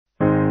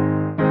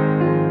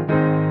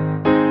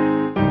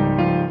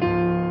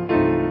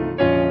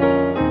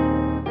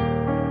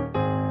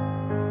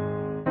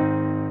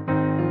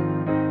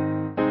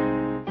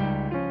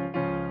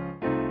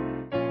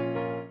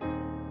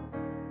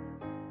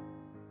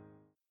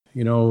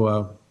You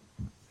know,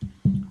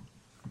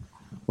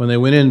 when they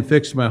went in and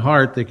fixed my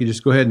heart, they could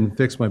just go ahead and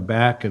fix my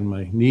back and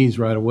my knees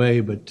right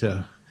away, but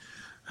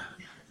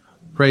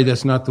pray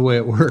that's not the way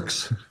it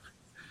works.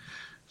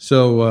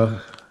 So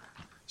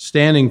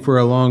standing for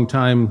a long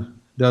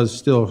time does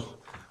still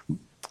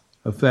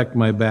affect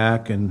my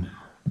back. And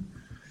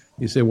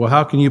you say, well,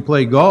 how can you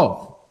play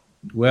golf?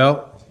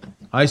 Well,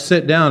 I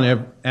sit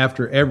down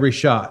after every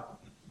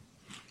shot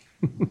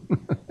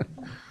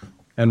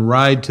and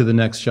ride to the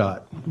next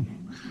shot.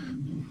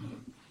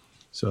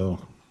 So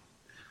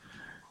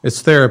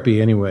it's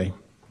therapy anyway,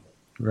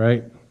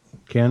 right,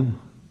 Ken?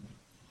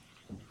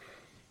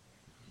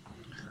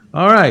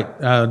 All right,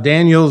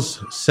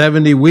 Daniel's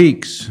 70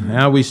 weeks.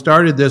 Now, we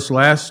started this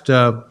last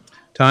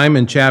time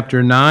in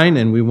chapter 9,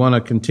 and we want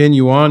to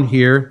continue on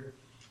here.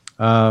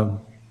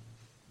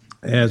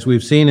 As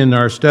we've seen in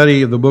our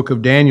study of the book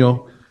of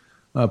Daniel,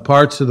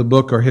 parts of the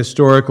book are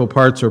historical,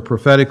 parts are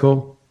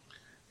prophetical.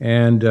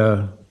 And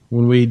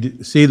when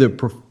we see the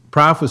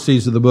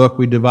prophecies of the book,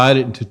 we divide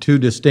it into two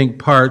distinct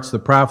parts: the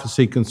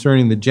prophecy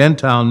concerning the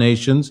Gentile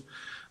nations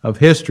of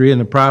history and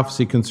the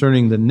prophecy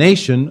concerning the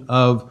nation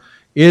of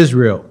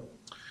Israel.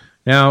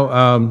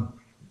 Now,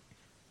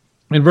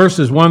 in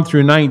verses 1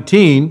 through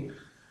 19,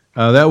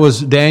 that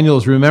was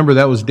Daniel's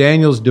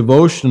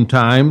devotion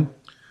time.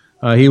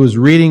 He was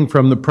reading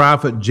from the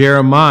prophet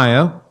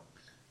Jeremiah,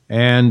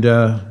 and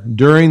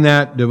during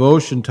that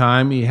devotion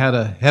time, he had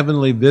a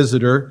heavenly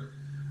visitor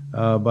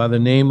by the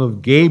name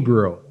of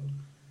Gabriel.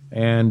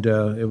 And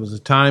it was a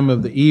time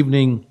of the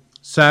evening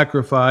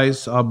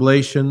sacrifice,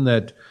 oblation,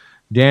 that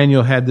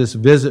Daniel had this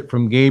visit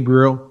from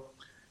Gabriel.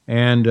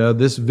 And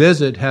this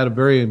visit had a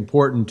very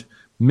important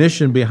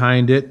mission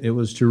behind it. It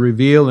was to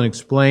reveal and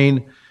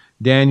explain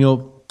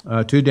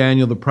to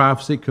Daniel the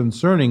prophecy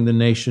concerning the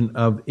nation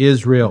of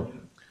Israel.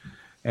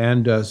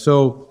 And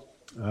so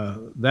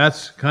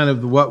that's kind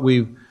of what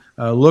we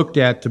looked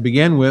at to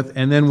begin with.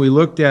 And then we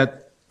looked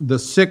at the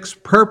 6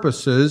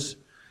 purposes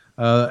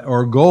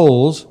or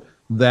goals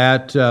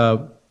that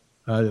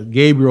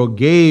Gabriel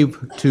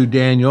gave to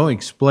Daniel,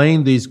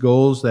 explained these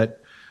goals that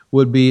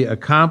would be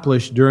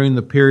accomplished during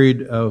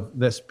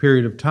this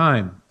period of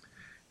time.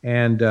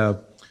 And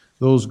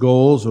those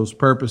goals, those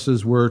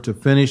purposes were to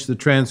finish the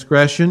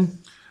transgression,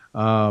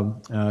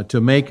 to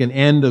make an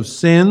end of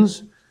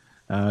sins,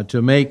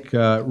 to make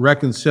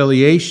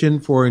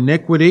reconciliation for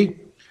iniquity,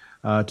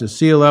 to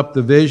seal up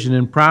the vision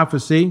and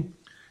prophecy,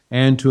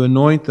 and to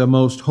anoint the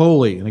most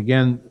holy. And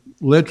again,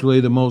 literally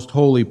the most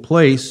holy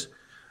place,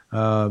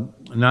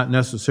 not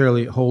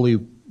necessarily a holy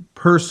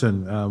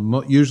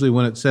person. Usually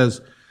when it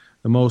says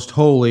the most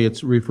holy,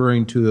 it's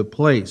referring to the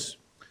place.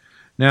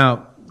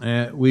 Now,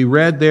 we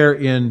read there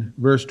in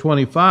verse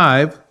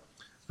 25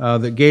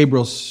 that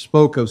Gabriel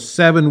spoke of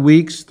 7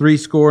 weeks,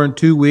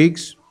 62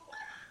 weeks.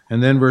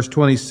 And then verse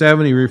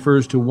 27, he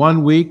refers to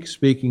 1 week,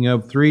 speaking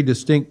of 3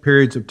 distinct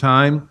periods of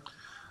time.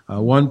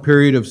 1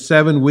 period of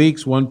 7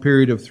 weeks, 1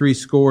 period of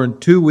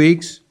 62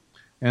 weeks,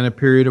 and a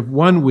period of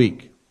 1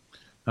 week.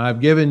 I've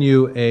given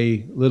you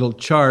a little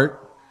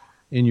chart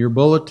in your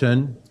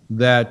bulletin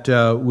that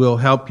will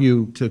help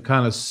you to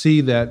kind of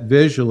see that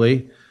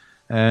visually.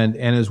 And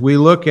as we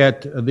look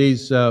at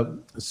these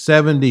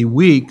 70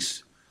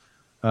 weeks,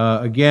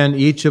 again,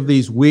 each of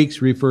these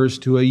weeks refers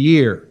to a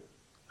year.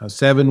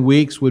 7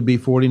 weeks would be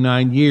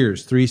 49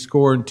 years.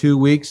 62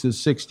 weeks is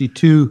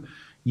 62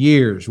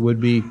 years, would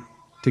be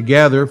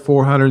together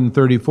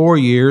 434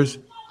 years,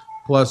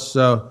 plus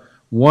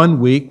 1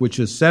 week, which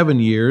is 7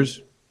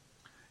 years.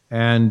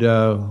 And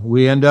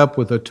we end up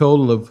with a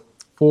total of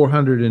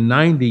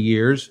 490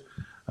 years.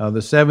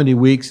 The 70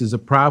 weeks is a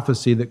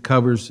prophecy that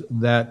covers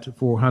that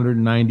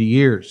 490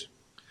 years.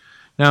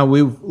 Now,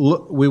 we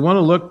want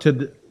to look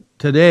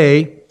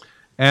today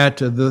at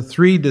the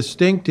 3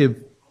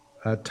 distinctive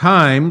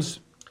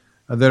times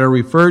that are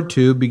referred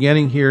to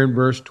beginning here in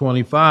verse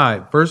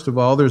 25. First of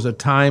all, there's a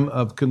time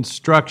of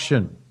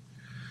construction.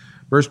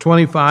 Verse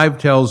 25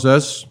 tells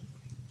us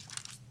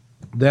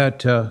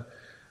that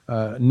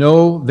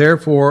know,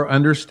 therefore,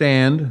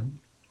 understand.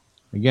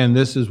 Again,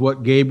 this is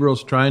what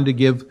Gabriel's trying to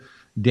give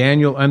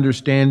Daniel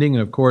understanding,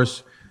 and of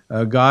course,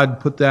 God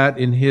put that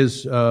in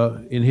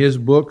his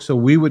book, so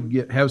we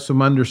would have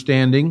some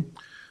understanding.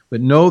 But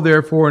know,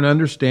 therefore, and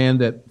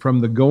understand that from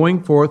the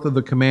going forth of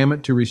the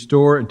commandment to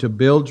restore and to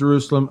build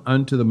Jerusalem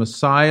unto the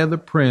Messiah the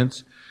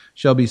Prince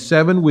shall be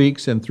 7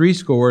 weeks and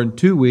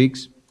 62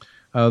 weeks.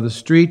 The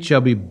street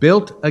shall be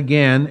built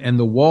again, and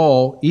the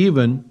wall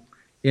even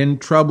in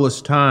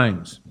troublous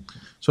times.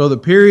 So the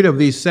period of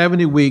these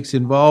 70 weeks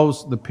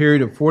involves the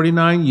period of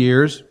 49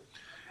 years,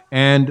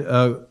 and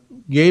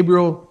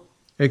Gabriel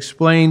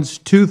explains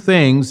 2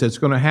 things that's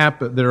going to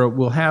happen, that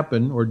will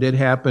happen or did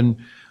happen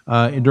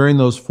during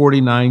those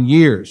 49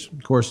 years.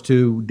 Of course,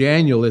 to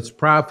Daniel, it's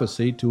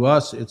prophecy. To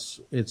us,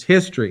 it's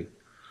history.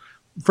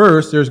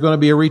 First, there's going to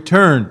be a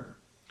return.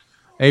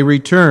 A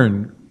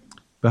return.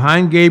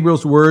 Behind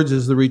Gabriel's words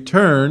is the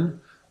return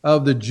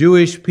of the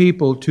Jewish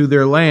people to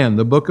their land.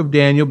 The book of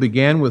Daniel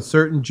began with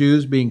certain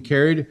Jews being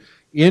carried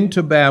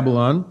into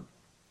Babylon,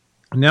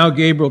 Now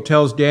Gabriel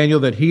tells Daniel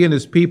that he and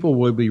his people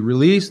will be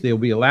released. They'll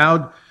be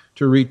allowed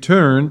to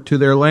return to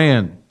their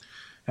land.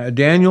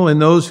 Daniel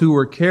and those who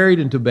were carried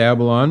into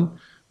Babylon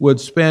would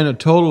spend a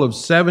total of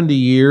 70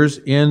 years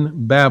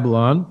in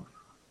Babylon.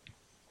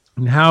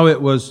 And how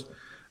it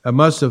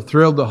must have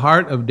thrilled the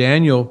heart of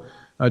Daniel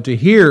to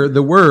hear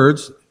the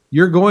words,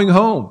 "You're going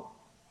home."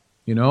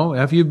 You know,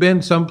 if you've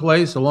been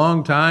someplace a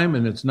long time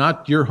and it's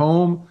not your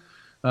home,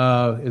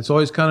 it's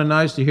always kind of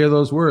nice to hear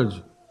those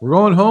words. We're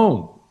going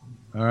home.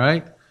 All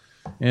right?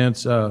 And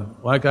it's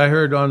like I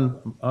heard on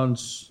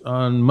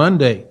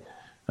Monday,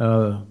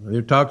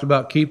 they talked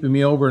about keeping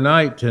me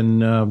overnight,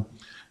 and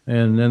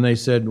then they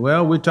said,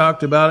 well, we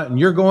talked about it, and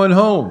you're going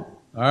home.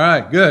 All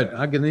right, good.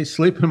 I can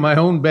sleep in my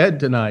own bed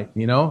tonight,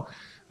 you know.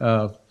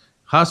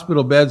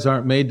 Hospital beds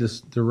aren't made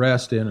to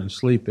rest in and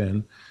sleep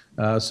in.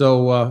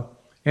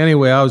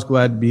 Anyway, I was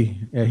glad to be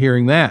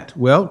hearing that.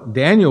 Well,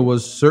 Daniel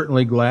was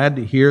certainly glad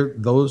to hear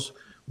those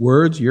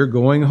words, "You're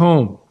going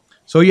home."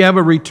 So you have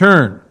a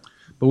return.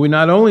 But we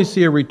not only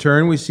see a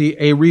return, we see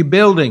a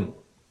rebuilding.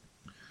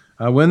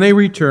 When they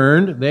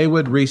returned, they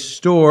would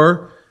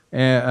restore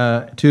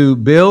to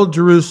build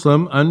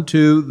Jerusalem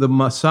unto the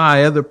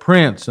Messiah, the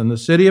Prince. And the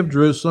city of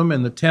Jerusalem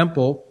and the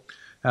temple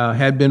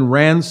had been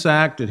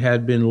ransacked. It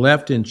had been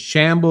left in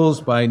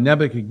shambles by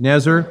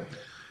Nebuchadnezzar.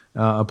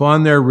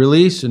 Upon their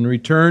release and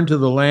return to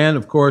the land,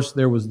 of course,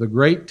 there was the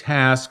great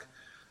task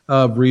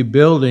of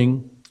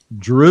rebuilding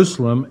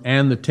Jerusalem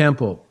and the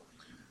temple.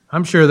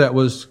 I'm sure that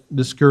was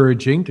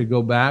discouraging to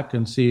go back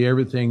and see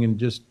everything in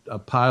just a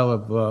pile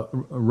of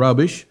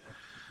rubbish.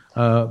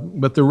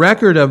 But the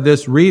record of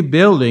this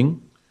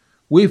rebuilding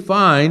we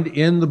find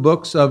in the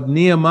books of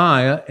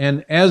Nehemiah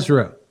and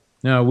Ezra.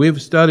 Now,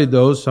 we've studied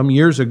those some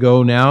years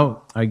ago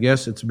now, I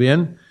guess it's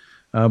been,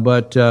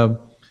 but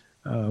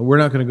we're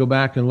not going to go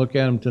back and look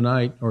at them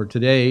tonight or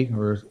today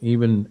or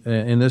even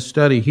in this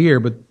study here,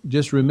 but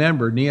just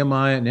remember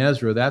Nehemiah and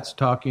Ezra, that's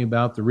talking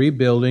about the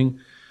rebuilding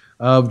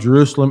of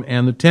Jerusalem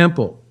and the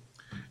temple.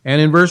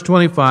 And in verse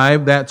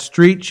 25, that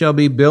street shall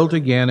be built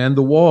again and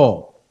the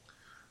wall.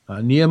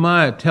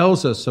 Nehemiah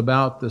tells us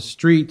about the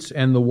streets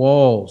and the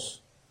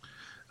walls.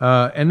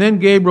 And then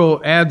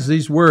Gabriel adds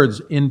these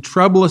words, "in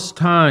troublous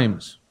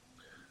times."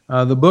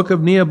 The book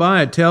of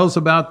Nehemiah tells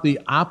about the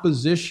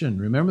opposition.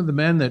 Remember the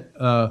men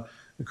that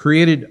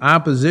created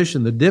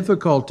opposition, the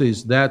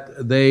difficulties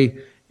that they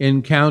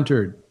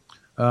encountered.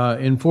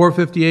 In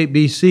 458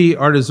 BC,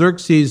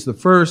 Artaxerxes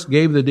I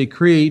gave the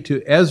decree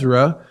to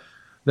Ezra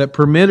that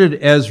permitted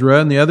Ezra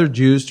and the other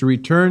Jews to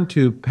return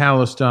to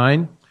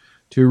Palestine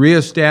to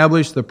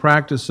reestablish the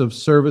practice of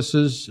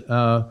services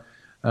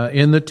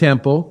in the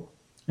temple.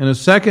 And a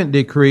second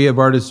decree of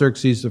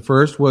Artaxerxes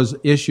I was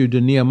issued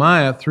to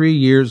Nehemiah 3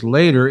 years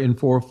later in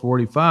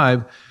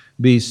 445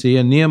 BC,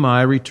 and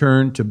Nehemiah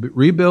returned to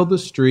rebuild the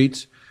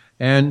streets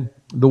and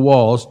the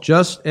walls,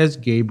 just as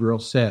Gabriel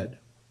said.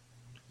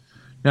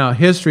 Now,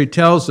 history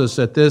tells us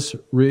that this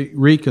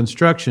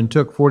reconstruction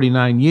took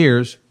 49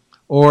 years,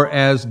 or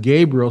as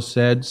Gabriel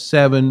said,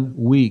 7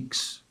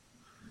 weeks.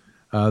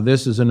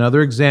 This is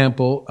another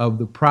example of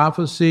the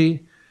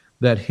prophecy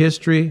that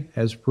history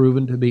has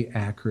proven to be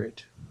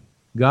accurate.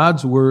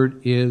 God's word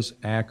is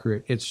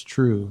accurate. It's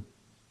true.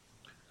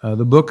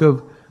 The book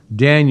of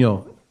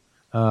Daniel,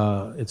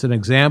 it's an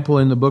example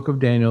in the book of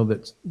Daniel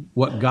that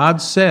what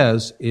God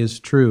says is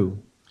true.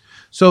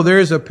 So there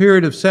is a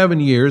period of 7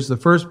 years. The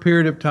first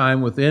period of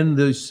time within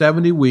the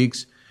 70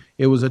 weeks,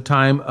 it was a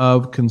time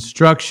of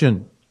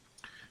construction.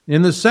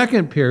 In the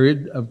second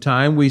period of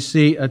time, we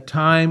see a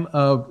time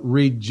of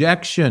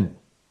rejection.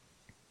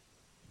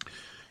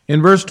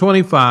 In verse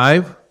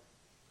 25,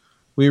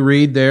 we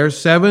read there,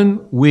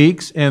 7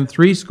 weeks and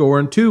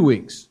 62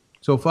 weeks.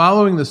 So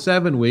following the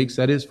 7 weeks,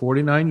 that is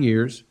 49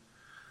 years,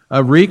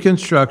 of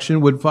reconstruction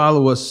would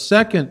follow a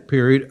second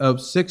period of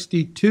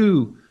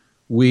 62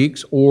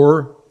 weeks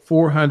or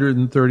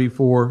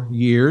 434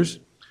 years.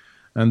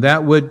 And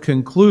that would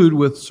conclude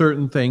with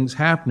certain things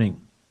happening.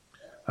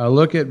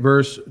 Look at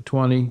verse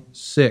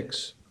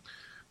 26.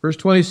 Verse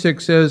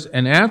 26 says,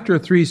 "And after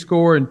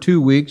 62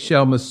 weeks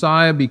shall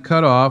Messiah be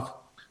cut off,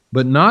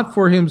 but not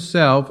for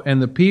himself,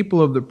 and the people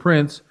of the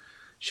prince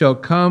shall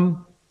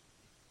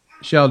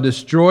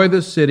destroy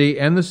the city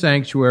and the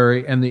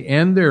sanctuary, and the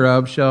end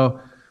thereof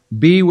shall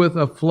be with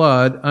a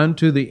flood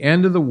unto the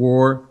end of the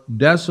war.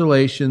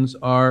 Desolations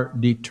are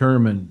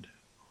determined."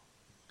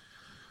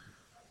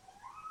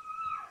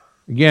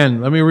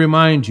 Again, let me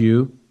remind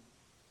you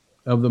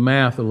of the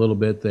math a little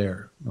bit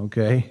there,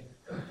 okay?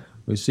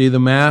 We see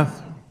the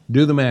math,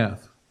 do the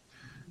math.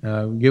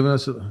 Giving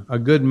us a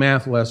good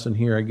math lesson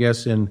here, I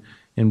guess, in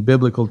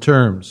biblical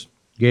terms.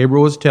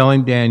 Gabriel was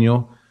telling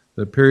Daniel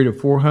the period of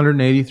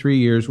 483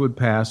 years would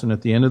pass, and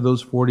at the end of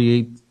those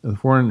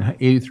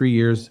 483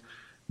 years,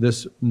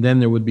 then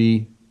there would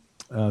be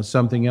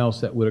something else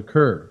that would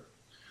occur.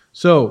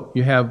 So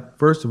you have,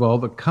 first of all,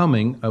 the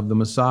coming of the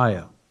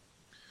Messiah.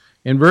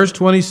 In verse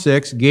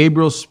 26,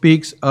 Gabriel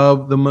speaks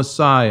of the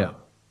Messiah.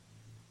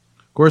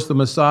 Of course, the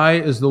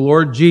Messiah is the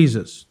Lord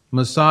Jesus.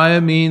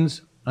 Messiah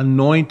means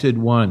anointed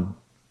one.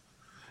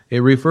 It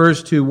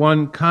refers to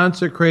one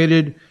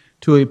consecrated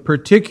to a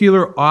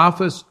particular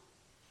office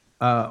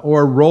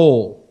or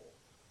role.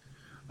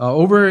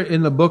 Over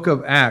in the book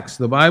of Acts,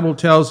 the Bible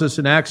tells us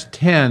in Acts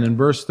 10 and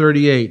verse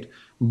 38,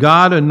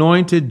 God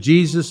anointed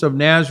Jesus of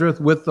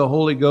Nazareth with the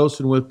Holy Ghost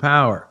and with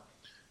power.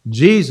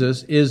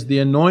 Jesus is the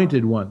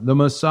anointed one, the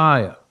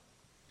Messiah.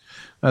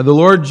 The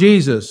Lord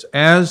Jesus,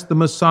 as the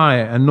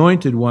Messiah,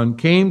 anointed one,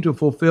 came to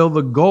fulfill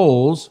the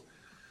goals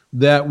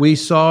that we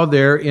saw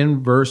there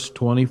in verse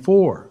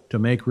 24, to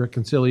make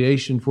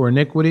reconciliation for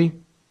iniquity.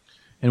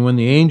 And when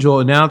the angel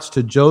announced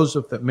to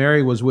Joseph that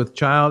Mary was with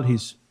child, he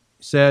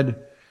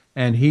said,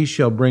 and he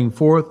shall bring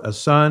forth a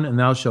son, and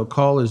thou shalt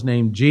call his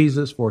name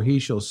Jesus, for he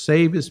shall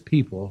save his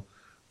people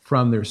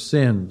from their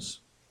sins.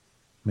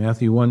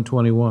 Matthew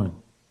 1:21.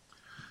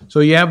 So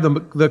you have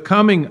the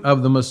coming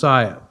of the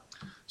Messiah.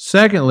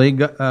 Secondly,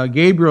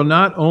 Gabriel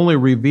not only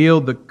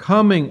revealed the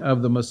coming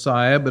of the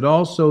Messiah, but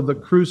also the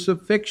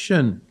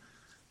crucifixion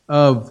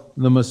of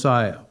the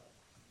Messiah.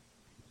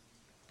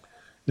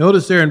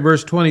 Notice there in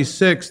verse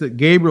 26 that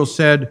Gabriel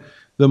said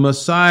the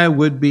Messiah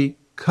would be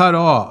cut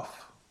off.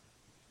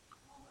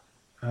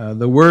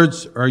 The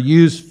words are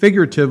used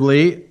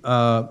figuratively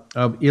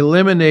of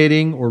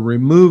eliminating or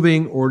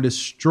removing or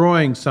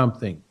destroying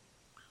something.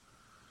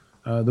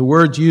 The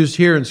words used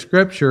here in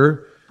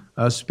Scripture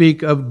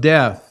speak of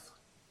death.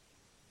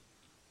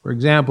 For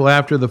example,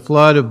 after the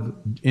flood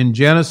in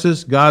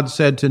Genesis, God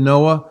said to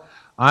Noah,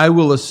 I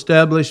will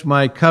establish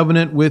my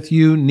covenant with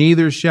you,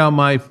 neither shall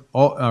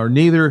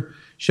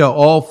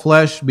all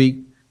flesh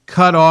be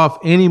cut off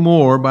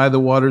anymore by the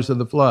waters of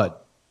the flood.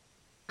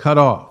 Cut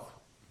off.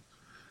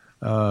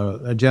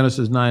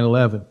 Genesis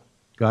 9:11.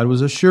 God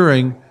was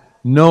assuring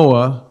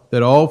Noah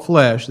that all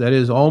flesh, that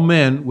is, all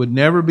men, would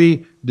never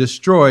be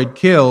destroyed,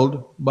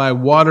 killed by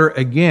water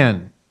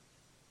again.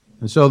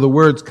 And so the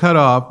words cut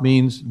off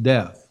means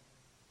death.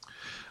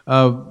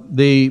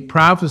 The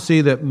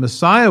prophecy that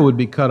Messiah would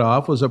be cut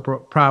off was a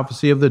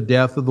prophecy of the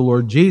death of the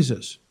Lord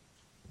Jesus.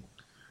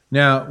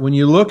 Now, when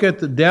you look at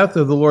the death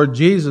of the Lord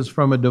Jesus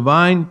from a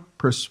divine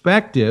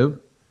perspective,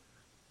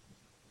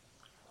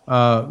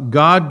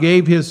 God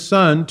gave his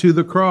Son to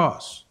the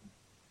cross.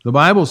 The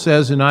Bible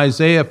says in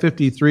Isaiah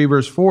 53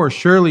 verse 4,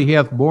 surely he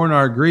hath borne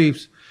our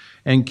griefs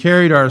and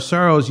carried our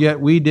sorrows, yet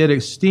we did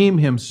esteem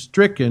him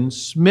stricken,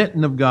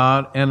 smitten of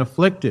God, and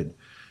afflicted.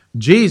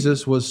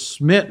 Jesus was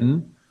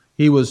smitten,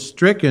 he was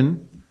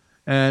stricken,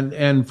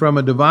 and from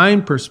a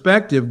divine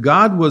perspective,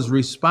 God was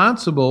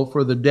responsible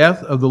for the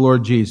death of the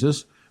Lord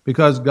Jesus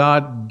because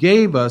God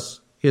gave us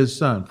his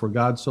Son. For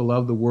God so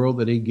loved the world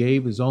that he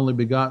gave his only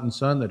begotten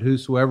Son, that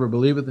whosoever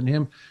believeth in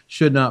him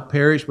should not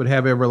perish but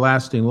have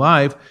everlasting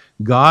life.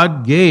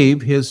 God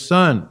gave his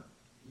Son.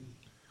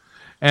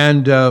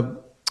 And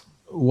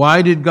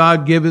why did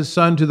God give his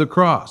Son to the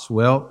cross?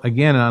 Well,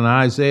 again, on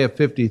Isaiah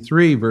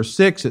 53, verse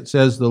 6, it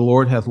says, the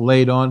Lord hath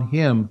laid on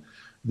him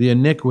the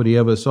iniquity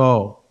of us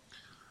all.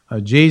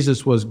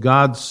 Jesus was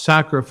God's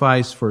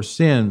sacrifice for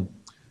sin,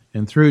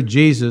 and through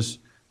Jesus,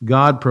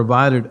 God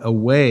provided a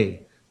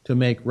way to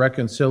make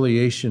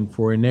reconciliation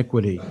for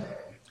iniquity.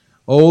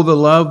 Oh, the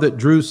love that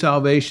drew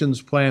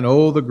salvation's plan.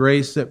 Oh, the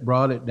grace that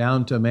brought it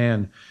down to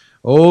man.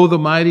 Oh, the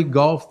mighty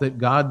gulf that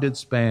God did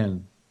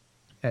span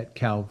at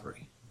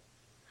Calvary.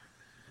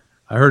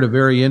 I heard a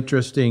very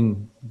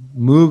interesting,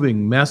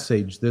 moving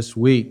message this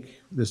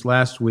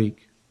last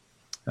week.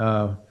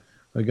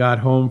 I got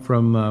home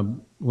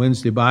from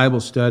Wednesday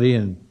Bible study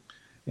and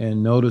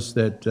noticed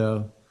that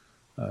the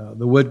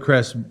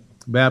Woodcrest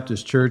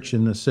Baptist Church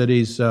in the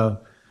cities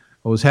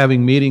was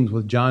having meetings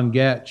with John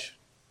Getch,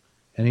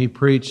 and he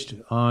preached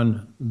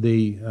on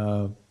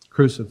the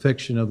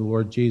crucifixion of the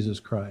Lord Jesus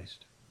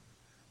Christ.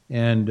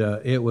 And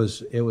it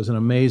was an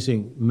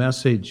amazing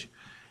message,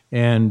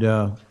 and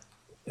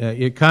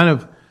it kind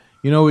of,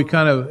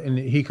 and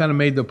he kind of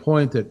made the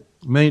point that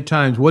many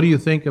times, what do you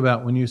think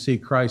about when you see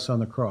Christ on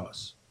the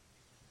cross?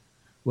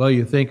 Well,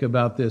 you think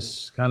about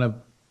this kind of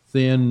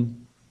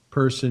thin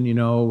person,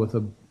 with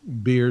a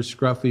beard,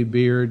 scruffy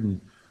beard,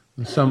 and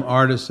some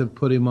artists have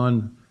put him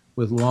on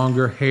with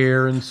longer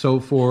hair and so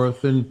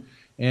forth, and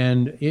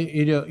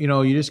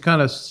you just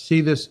kind of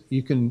see this.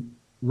 You can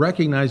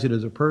recognize it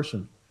as a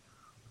person,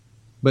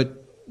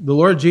 but the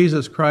Lord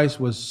Jesus Christ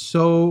was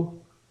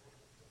so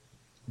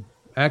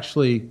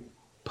actually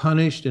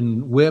punished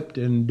and whipped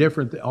and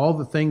different, all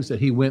the things that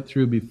he went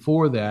through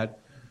before that.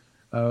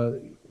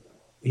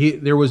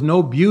 There was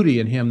no beauty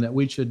in him that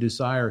we should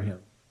desire him.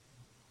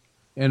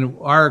 And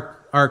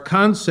our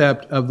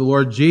concept of the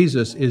Lord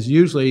Jesus is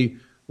usually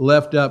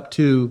left up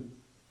to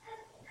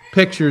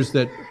pictures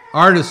that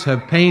artists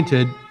have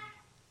painted,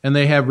 and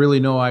they have really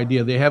no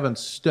idea. They haven't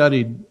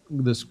studied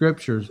the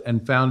Scriptures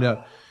and found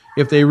out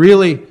if they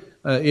really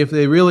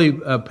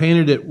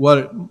painted it what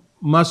it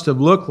must have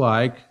looked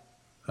like.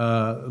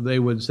 They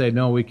would say,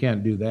 no, we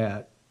can't do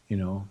that.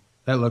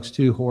 That looks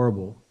too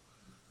horrible.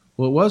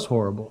 Well, it was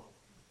horrible.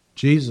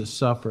 Jesus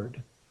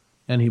suffered,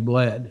 and he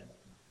bled,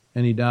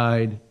 and he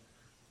died,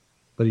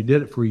 but he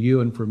did it for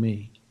you and for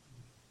me.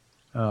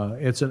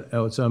 It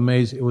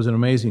was an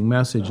amazing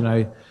message,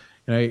 and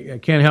And I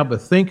can't help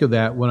but think of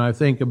that when I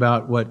think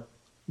about what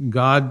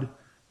God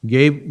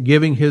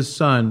giving His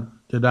Son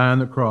to die on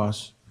the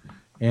cross,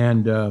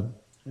 and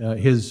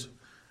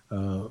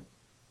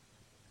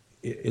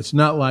it's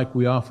not like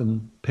we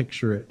often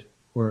picture it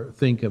or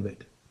think of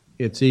it.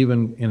 It's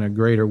even in a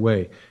greater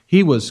way.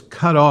 He was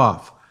cut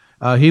off.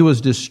 He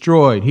was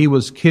destroyed. He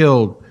was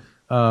killed.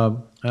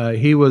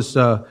 He was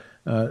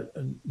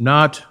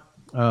not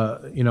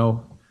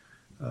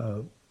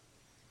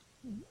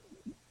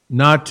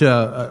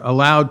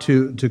allowed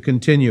to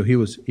continue. He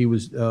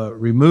was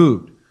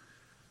removed.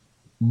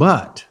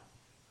 But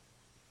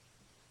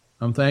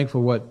I'm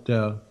thankful what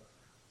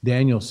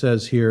Daniel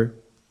says here,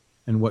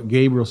 and what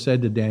Gabriel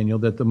said to Daniel,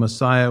 that the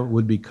Messiah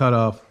would be cut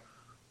off,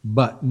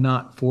 but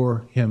not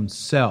for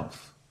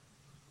himself.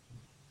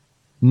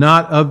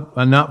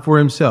 Not for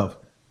himself.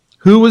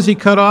 Who was he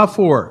cut off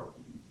for?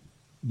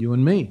 You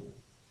and me.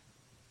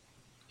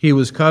 He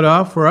was cut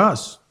off for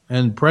us.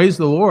 And praise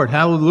the Lord.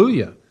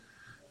 Hallelujah.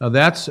 Now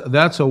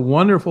that's a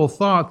wonderful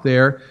thought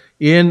there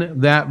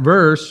in that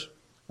verse,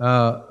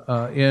 as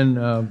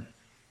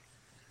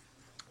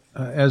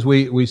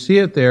we see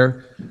it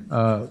there,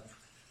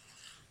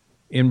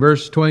 in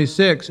verse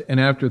 26, and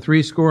after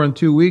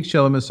 62 weeks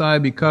shall the Messiah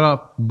be cut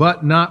off,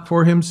 but not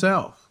for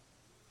himself.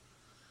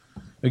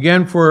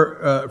 Again,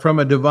 from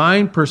a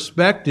divine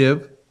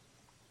perspective,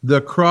 the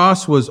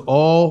cross was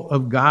all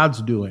of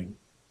God's doing.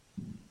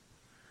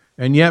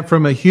 And yet,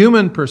 from a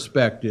human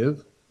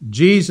perspective,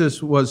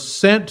 Jesus was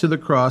sent to the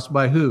cross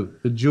by who?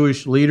 The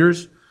Jewish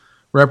leaders,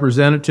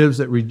 representatives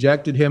that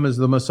rejected him as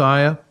the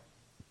Messiah.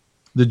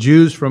 The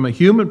Jews, from a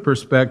human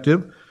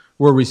perspective,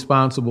 were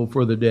responsible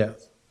for the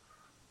death.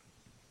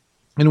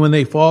 And when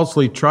they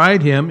falsely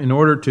tried him in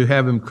order to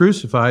have him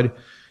crucified,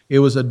 it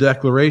was a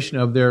declaration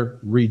of their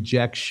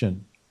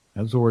rejection.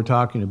 That's what we're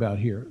talking about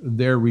here.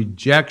 Their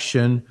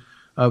rejection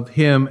of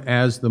him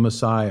as the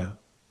Messiah.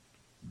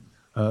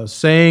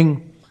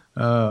 Saying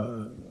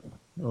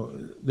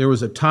there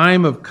was a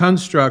time of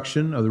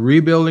construction, of the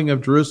rebuilding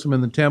of Jerusalem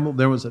and the temple.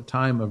 There was a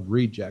time of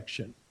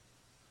rejection.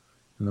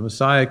 And the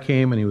Messiah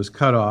came and he was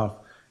cut off,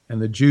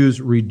 and the Jews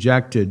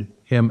rejected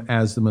him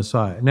as the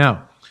Messiah.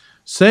 Now,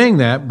 saying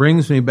that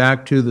brings me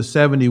back to the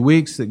 70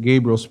 weeks that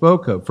Gabriel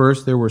spoke of.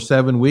 First, there were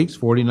 7 weeks,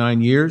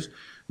 49 years,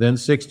 then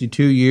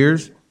 62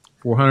 years,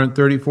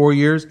 434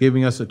 years,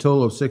 giving us a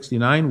total of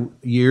 69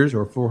 years,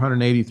 or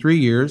 483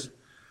 years.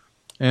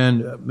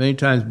 And many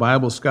times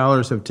Bible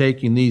scholars have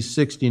taken these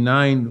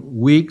 69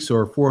 weeks,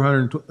 or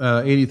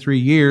 483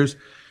 years,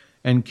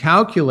 and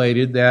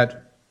calculated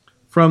that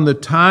from the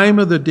time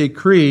of the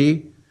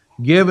decree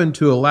given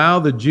to allow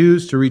the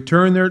Jews to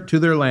return to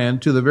their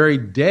land to the very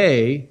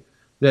day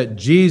that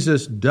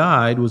Jesus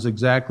died was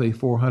exactly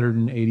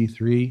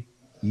 483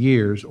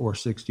 years, or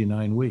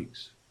 69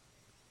 weeks.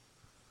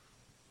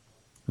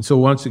 And so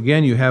once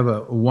again, you have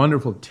a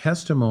wonderful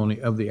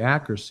testimony of the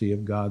accuracy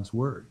of God's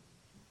Word.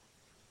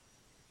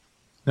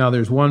 Now,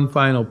 there's one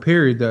final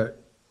period that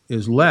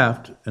is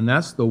left, and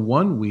that's the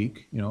 1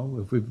 week.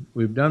 If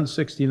we've done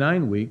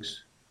 69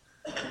 weeks,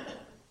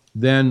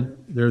 then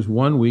there's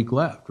 1 week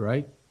left,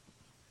 right?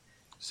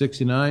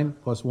 69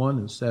 plus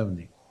 1 is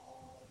 70.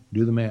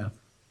 Do the math.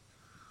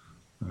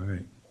 All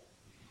right.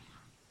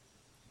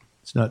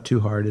 It's not too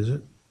hard, is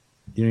it?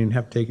 You don't even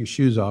have to take your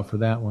shoes off for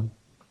that one.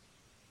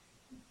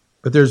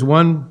 But there's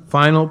one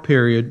final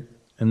period,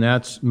 and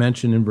that's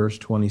mentioned in verse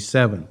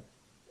 27.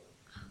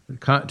 A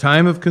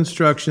time of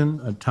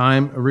construction, a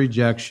time of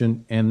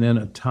rejection, and then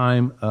a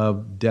time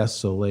of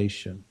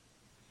desolation.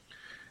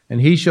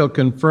 And he shall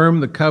confirm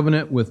the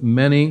covenant with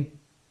many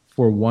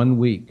for 1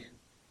 week,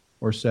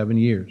 or 7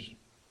 years.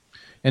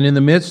 And in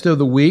the midst of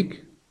the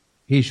week,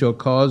 he shall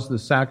cause the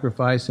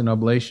sacrifice and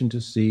oblation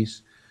to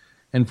cease,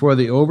 and for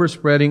the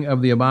overspreading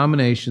of the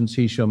abominations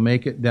he shall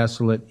make it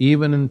desolate,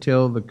 even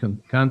until the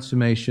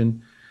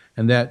consummation,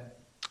 and that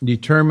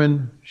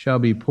determined shall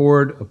be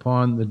poured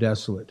upon the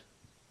desolate.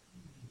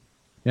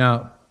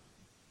 Now,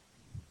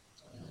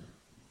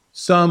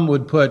 some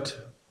would put,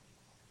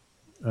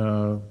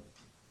 we're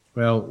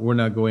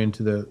not going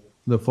into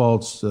the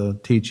false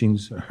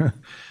teachings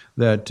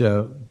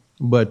that.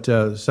 But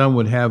some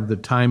would have the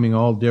timing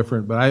all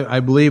different. But I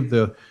believe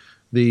the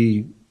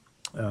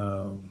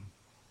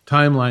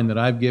timeline that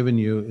I've given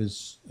you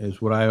is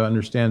what I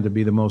understand to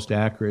be the most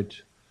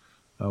accurate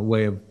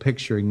way of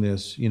picturing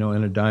this, in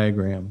a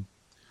diagram.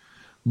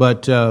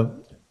 But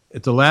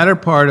at the latter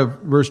part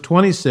of verse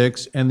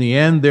 26, and the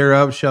end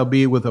thereof shall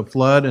be with a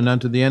flood, and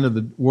unto the end of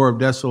the war of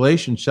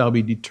desolation shall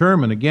be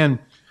determined. Again,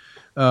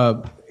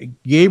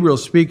 Gabriel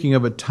speaking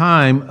of a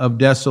time of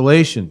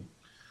desolation.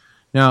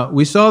 Now,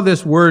 we saw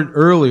this word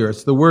earlier.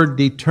 It's the word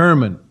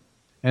determine,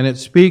 and it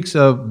speaks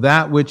of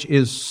that which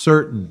is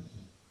certain.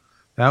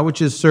 That which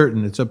is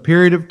certain. It's a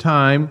period of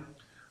time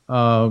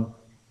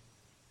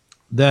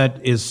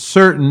that is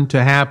certain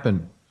to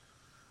happen.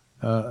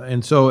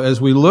 And so as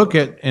we look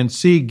at and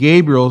see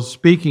Gabriel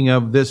speaking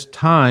of this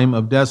time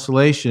of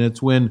desolation,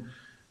 it's when,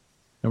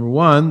 number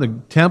one,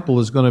 the temple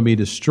is going to be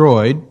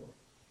destroyed.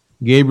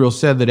 Gabriel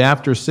said that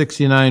after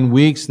 69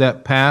 weeks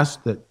that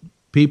passed, that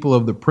people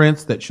of the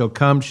prince that shall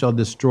come shall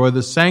destroy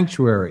the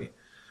sanctuary.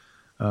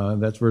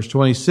 That's verse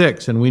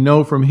 26. And we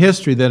know from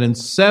history that in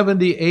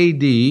 70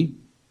 A.D.,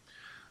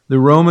 the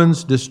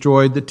Romans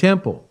destroyed the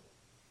temple.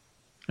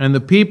 And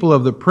the people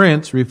of the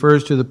prince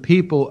refers to the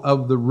people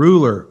of the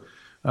ruler.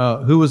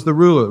 Who was the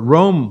ruler?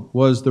 Rome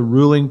was the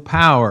ruling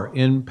power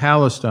in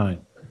Palestine.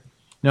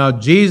 Now,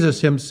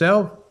 Jesus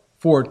himself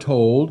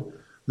foretold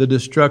the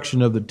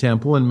destruction of the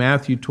temple in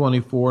Matthew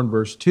 24 and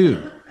verse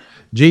 2.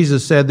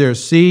 Jesus said there,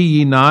 "See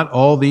ye not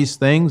all these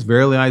things?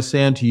 Verily I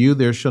say unto you,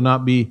 there shall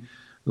not be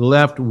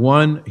left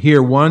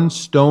one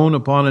stone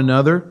upon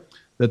another,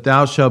 that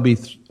thou shalt be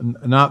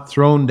not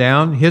thrown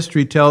down."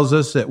 History tells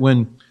us that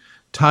when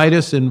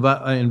Titus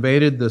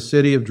invaded the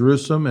city of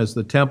Jerusalem as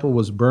the temple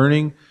was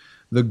burning,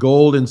 the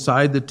gold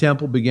inside the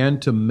temple began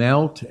to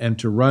melt and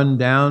to run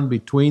down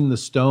between the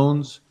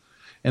stones.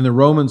 And the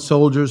Roman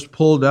soldiers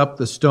pulled up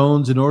the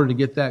stones in order to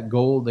get that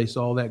gold. They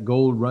saw that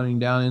gold running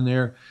down in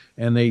there,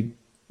 and they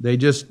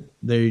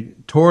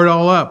tore it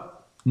all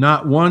up.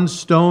 Not one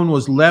stone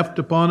was left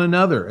upon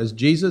another, as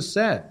Jesus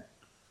said.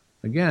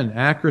 Again,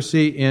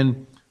 accuracy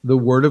in the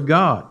Word of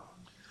God.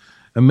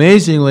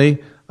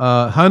 Amazingly,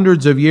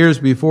 hundreds of years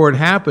before it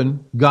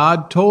happened,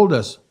 God told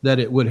us that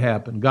it would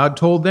happen. God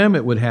told them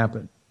it would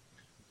happen.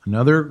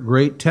 Another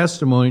great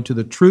testimony to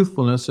the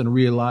truthfulness and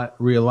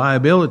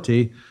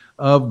reliability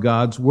of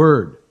God's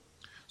Word.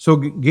 So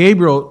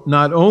Gabriel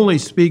not only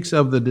speaks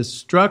of the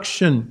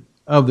destruction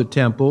of the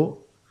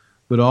temple,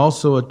 but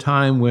also a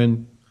time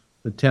when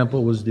the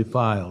temple was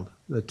defiled.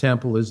 The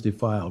temple is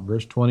defiled.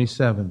 Verse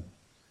 27.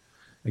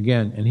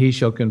 Again, "And he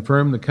shall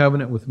confirm the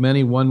covenant with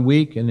many 1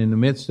 week, and in the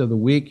midst of the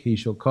week he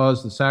shall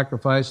cause the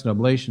sacrifice and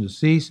oblation to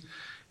cease.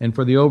 And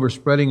for the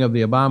overspreading of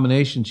the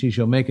abominations he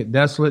shall make it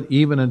desolate,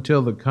 even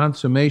until the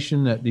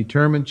consummation that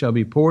determined shall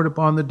be poured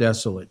upon the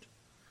desolate."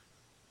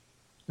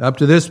 Up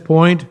to this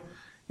point,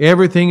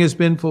 everything has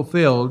been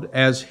fulfilled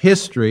as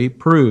history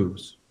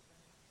proves.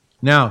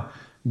 Now,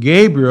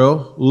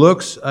 Gabriel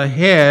looks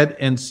ahead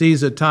and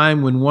sees a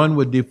time when one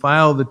would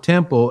defile the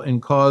temple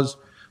and cause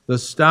the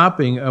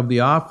stopping of the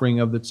offering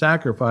of the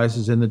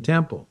sacrifices in the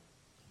temple.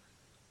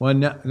 Well,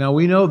 now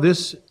we know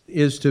this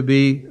is to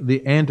be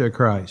the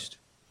Antichrist.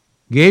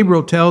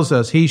 Gabriel tells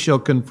us he shall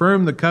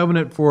confirm the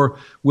covenant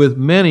with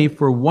many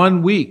for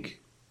 1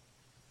 week.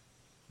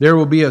 There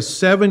will be a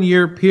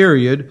 7-year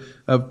period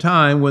of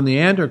time when the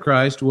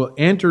Antichrist will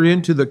enter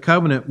into the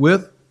covenant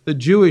with the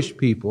Jewish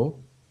people.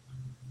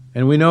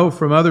 And we know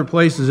from other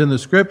places in the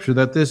Scripture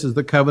that this is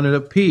the covenant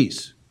of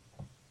peace.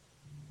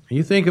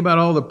 You think about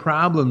all the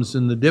problems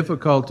and the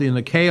difficulty and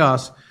the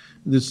chaos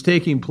that's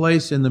taking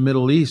place in the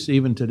Middle East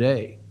even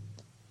today.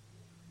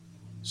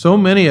 So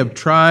many have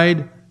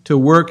tried to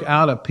work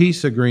out a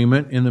peace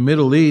agreement in the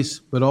Middle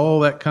East, but all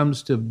that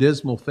comes to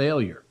dismal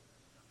failure.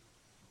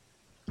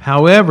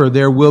 However,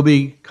 there will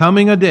be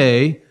coming a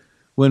day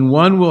when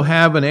one will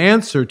have an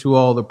answer to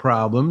all the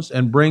problems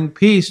and bring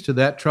peace to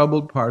that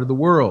troubled part of the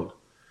world.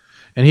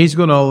 And he's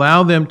going to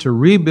allow them to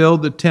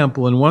rebuild the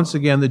temple, and once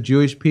again the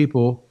Jewish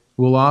people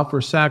will offer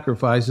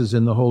sacrifices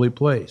in the holy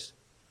place.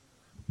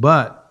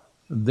 But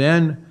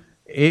then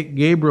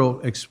Gabriel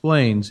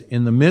explains,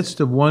 in the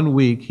midst of 1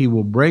 week, he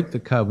will break the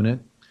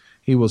covenant.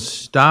 He will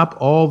stop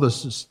all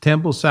the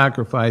temple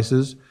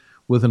sacrifices.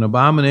 With an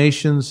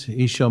abominations,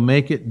 he shall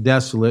make it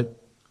desolate.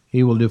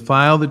 He will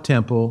defile the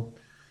temple.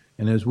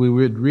 And as we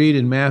would read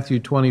in Matthew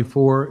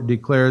 24, it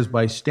declares,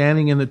 by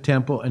standing in the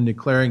temple and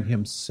declaring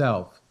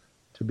himself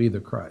to be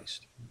the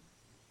Christ.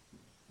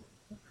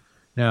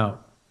 Now,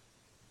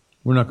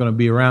 we're not going to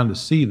be around to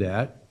see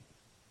that.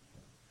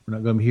 We're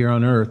not going to be here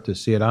on earth to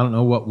see it. I don't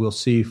know what we'll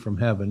see from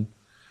heaven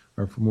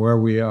or from where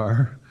we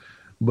are,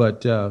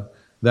 but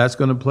that's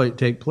going to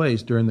take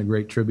place during the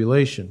Great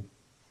Tribulation.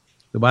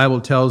 The Bible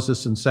tells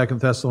us in 2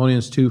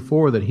 Thessalonians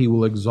 2:4 that he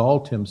will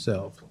exalt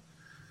himself.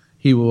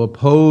 He will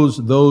oppose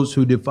those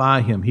who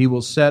defy him. He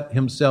will set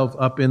himself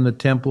up in the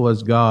temple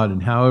as God.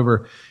 And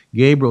however,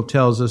 Gabriel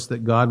tells us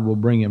that God will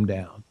bring him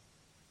down.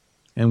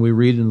 And we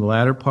read in the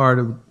latter part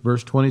of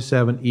verse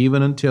 27,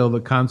 even until the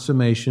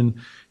consummation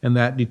and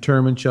that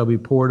determined shall be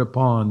poured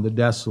upon the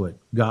desolate.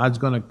 God's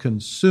going to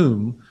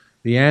consume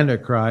the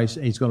Antichrist,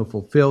 and he's going to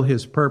fulfill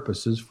his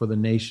purposes for the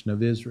nation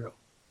of Israel.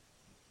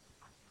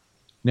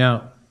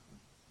 Now,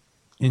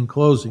 in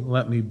closing,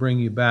 let me bring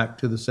you back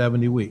to the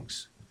 70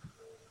 weeks.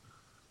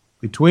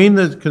 Between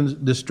the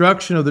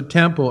destruction of the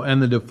temple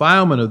and the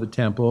defilement of the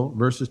temple,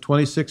 verses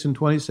 26 and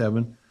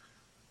 27,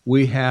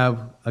 we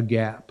have a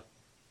gap.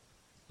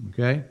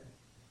 Okay?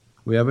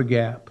 We have a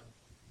gap.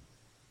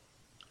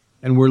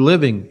 And we're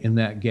living in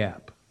that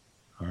gap.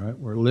 All right?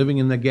 We're living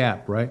in the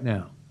gap right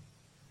now.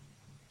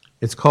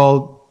 It's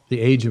called the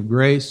age of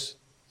grace.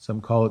 Some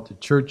call it the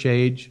church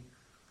age,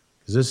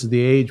 because this is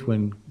the age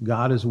when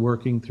God is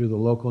working through the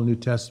local New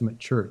Testament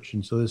church.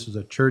 And so this is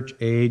a church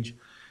age.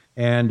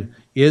 And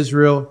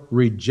Israel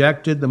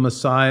rejected the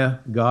Messiah.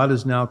 God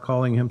is now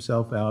calling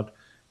himself out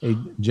a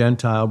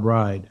Gentile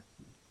bride.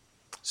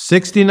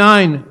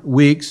 69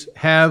 weeks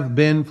have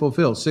been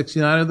fulfilled.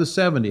 69 of the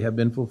 70 have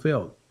been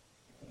fulfilled.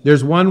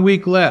 There's 1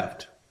 week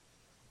left.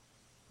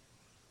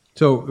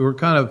 So we're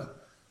kind of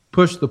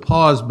pushed the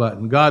pause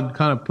button. God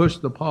kind of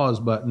pushed the pause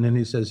button, and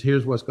he says,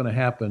 here's what's going to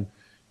happen,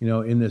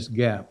 in this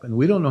gap. And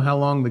we don't know how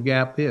long the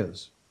gap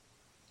is.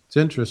 It's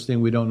interesting,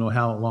 we don't know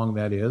how long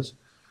that is.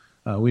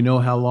 We know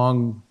how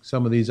long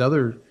some of these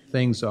other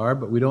things are,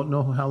 but we don't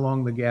know how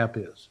long the gap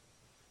is.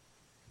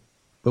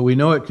 But we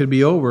know it could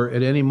be over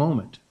at any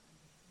moment,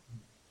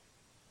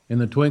 in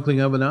the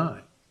twinkling of an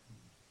eye.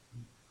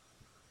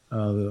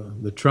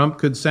 The trump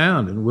could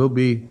sound and we'll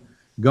be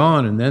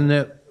gone, and then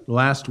that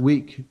last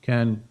week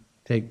can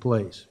take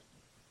place.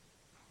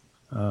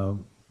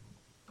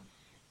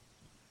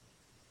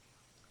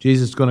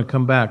 Jesus is going to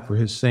come back for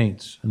his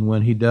saints, and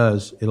when he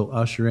does, it'll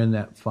usher in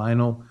that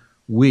final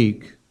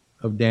week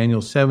of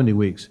Daniel's 70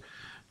 weeks.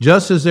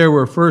 Just as there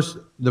were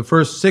the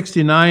first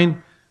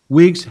 69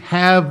 weeks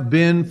have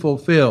been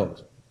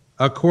fulfilled,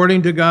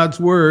 according to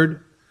God's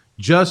word,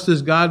 just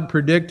as God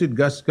predicted,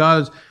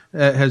 God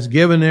has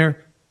given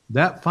there,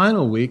 that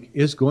final week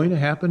is going to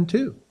happen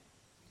too.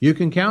 You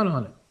can count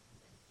on it.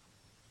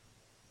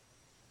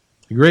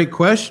 The great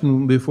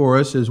question before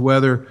us is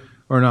whether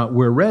or not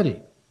we're ready.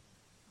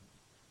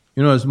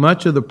 As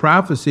much of the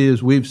prophecy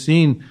as we've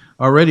seen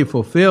already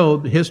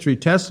fulfilled, history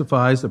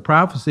testifies the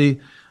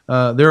prophecy,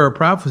 there are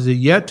prophecies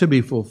yet to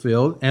be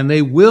fulfilled, and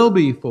they will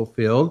be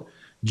fulfilled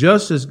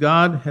just as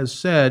God has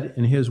said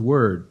in his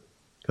word,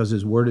 because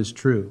his word is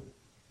true.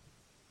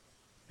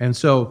 And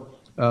so,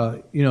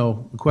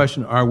 the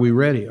question, are we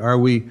ready? Are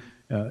we,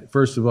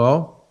 first of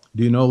all,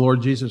 do you know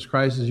Lord Jesus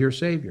Christ is your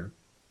Savior?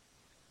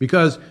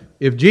 Because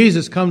if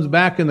Jesus comes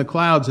back in the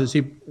clouds, as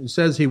he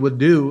says he would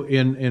do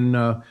in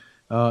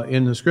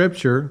the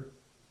Scripture,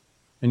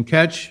 and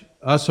catch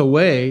us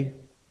away,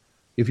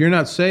 if you're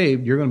not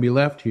saved, you're going to be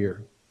left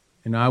here.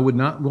 And I would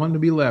not want to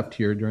be left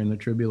here during the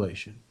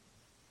tribulation.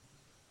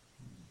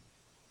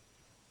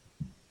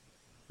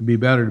 It'd be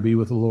better to be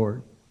with the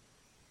Lord.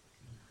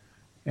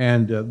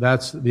 And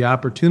that's the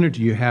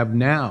opportunity you have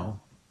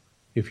now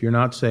if you're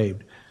not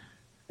saved.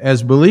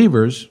 As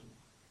believers,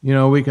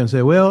 we can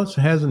say, well, it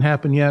hasn't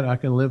happened yet. I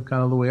can live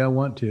kind of the way I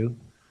want to.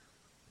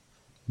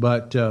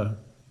 But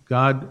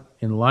God,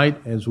 in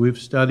light, as we've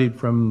studied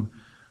from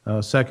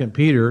 2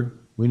 Peter,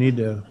 we need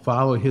to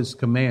follow his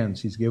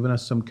commands. He's given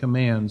us some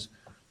commands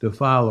to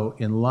follow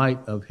in light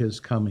of his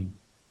coming.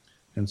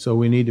 And so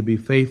we need to be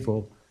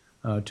faithful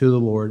to the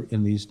Lord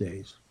in these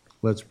days.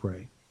 Let's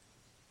pray.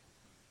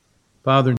 Father,